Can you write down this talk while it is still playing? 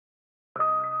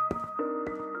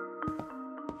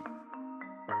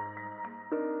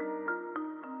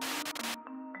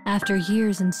After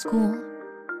years in school,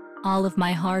 all of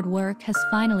my hard work has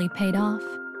finally paid off.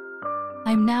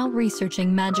 I'm now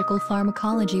researching magical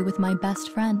pharmacology with my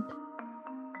best friend,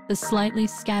 the slightly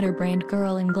scatterbrained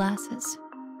girl in glasses.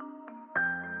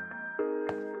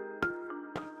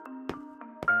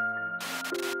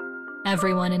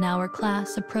 Everyone in our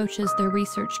class approaches their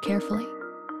research carefully.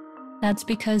 That's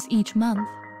because each month,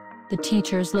 the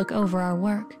teachers look over our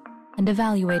work and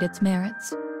evaluate its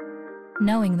merits.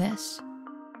 Knowing this,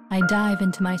 I dive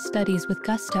into my studies with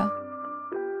gusto.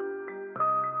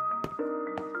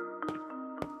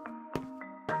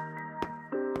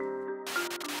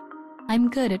 I'm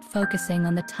good at focusing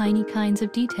on the tiny kinds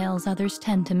of details others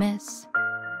tend to miss.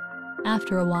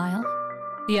 After a while,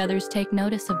 the others take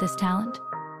notice of this talent,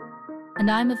 and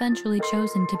I'm eventually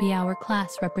chosen to be our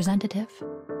class representative.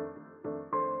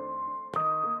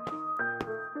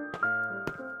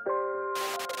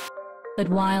 But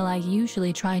while I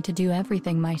usually try to do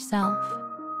everything myself,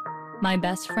 my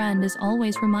best friend is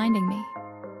always reminding me,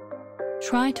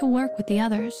 try to work with the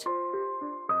others.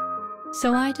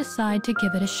 So I decide to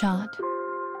give it a shot.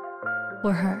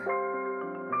 For her.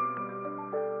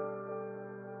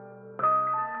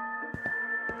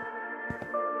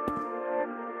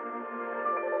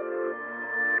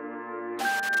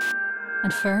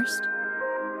 At first,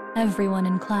 everyone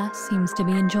in class seems to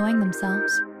be enjoying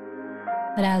themselves.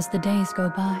 But as the days go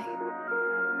by,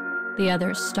 the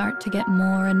others start to get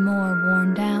more and more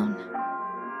worn down.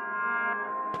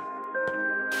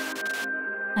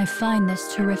 I find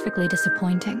this terrifically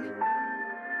disappointing,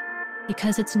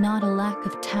 because it's not a lack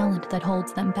of talent that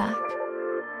holds them back.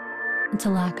 It's a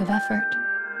lack of effort.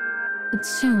 But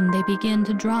soon they begin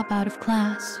to drop out of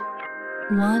class,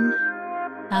 one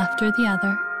after the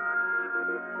other,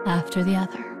 after the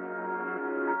other.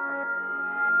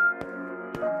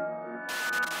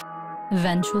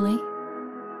 Eventually,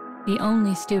 the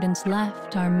only students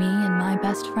left are me and my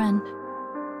best friend.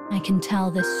 I can tell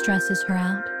this stresses her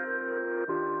out.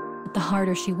 But the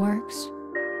harder she works,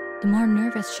 the more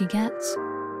nervous she gets,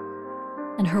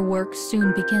 and her work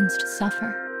soon begins to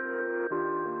suffer.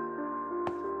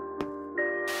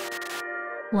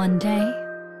 One day,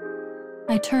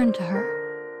 I turn to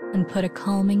her and put a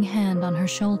calming hand on her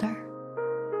shoulder.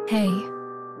 "Hey,"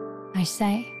 I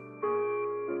say,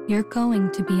 "you're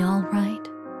going to be all right.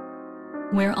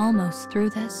 We're almost through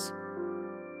this,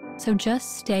 so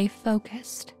just stay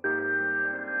focused."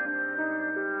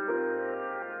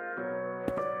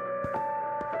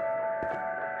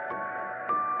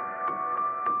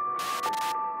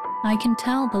 I can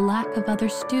tell the lack of other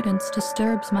students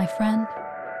disturbs my friend,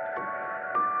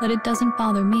 but it doesn't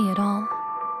bother me at all.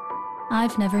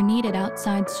 I've never needed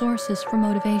outside sources for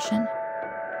motivation,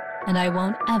 and I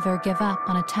won't ever give up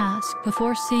on a task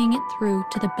before seeing it through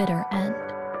to the bitter end.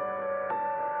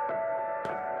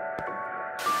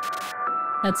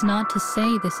 That's not to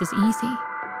say this is easy,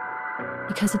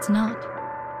 because it's not.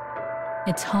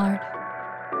 It's hard.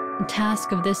 A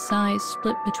task of this size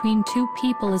split between two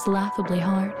people is laughably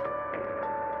hard.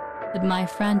 But my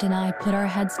friend and I put our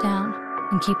heads down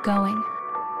and keep going.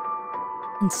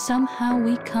 And somehow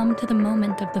we come to the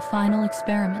moment of the final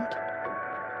experiment.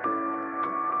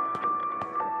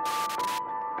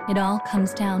 It all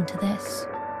comes down to this.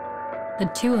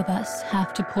 The two of us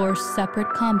have to pour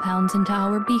separate compounds into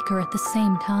our beaker at the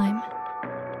same time.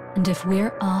 And if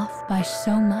we're off by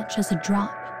so much as a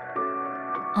drop,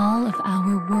 all of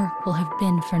our work will have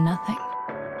been for nothing.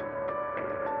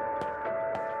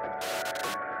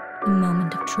 The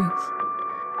moment of truth.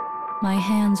 My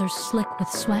hands are slick with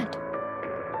sweat.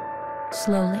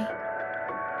 Slowly,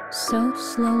 so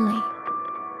slowly,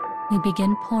 we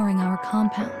begin pouring our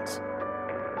compounds.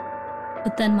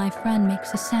 But then my friend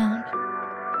makes a sound,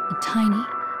 a tiny,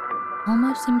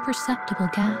 almost imperceptible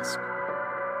gasp,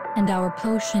 and our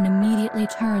potion immediately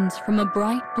turns from a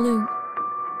bright blue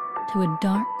to a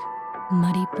dark,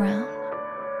 muddy brown.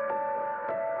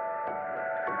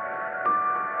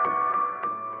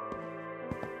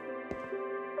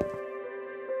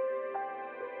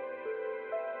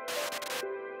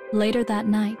 Later that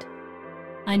night,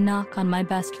 I knock on my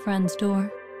best friend's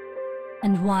door,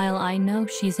 and while I know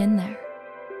she's in there,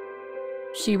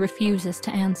 she refuses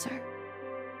to answer.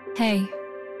 "Hey,"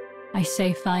 I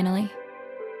say finally,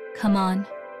 "come on,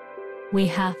 we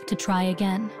have to try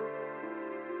again."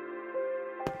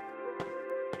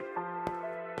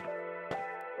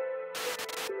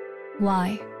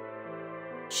 "Why?"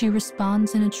 She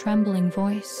responds in a trembling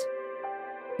voice.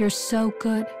 "You're so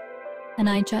good, and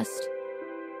I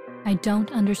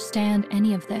don't understand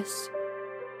any of this.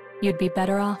 You'd be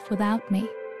better off without me."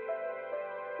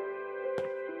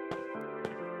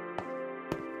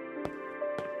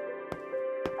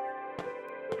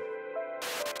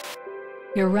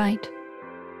 You're right,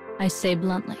 I say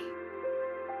bluntly.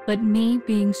 But me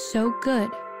being so good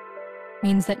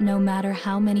means that no matter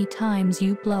how many times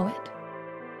you blow it,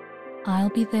 I'll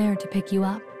be there to pick you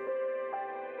up.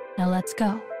 Now let's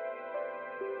go.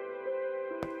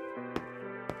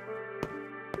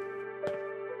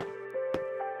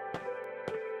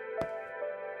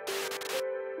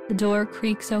 The door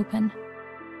creaks open,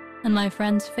 and my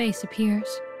friend's face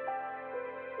appears.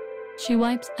 She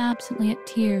wipes absently at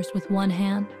tears with one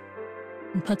hand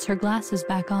and puts her glasses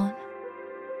back on.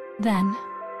 Then,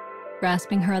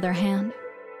 grasping her other hand,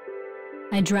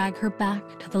 I drag her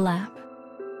back to the lab.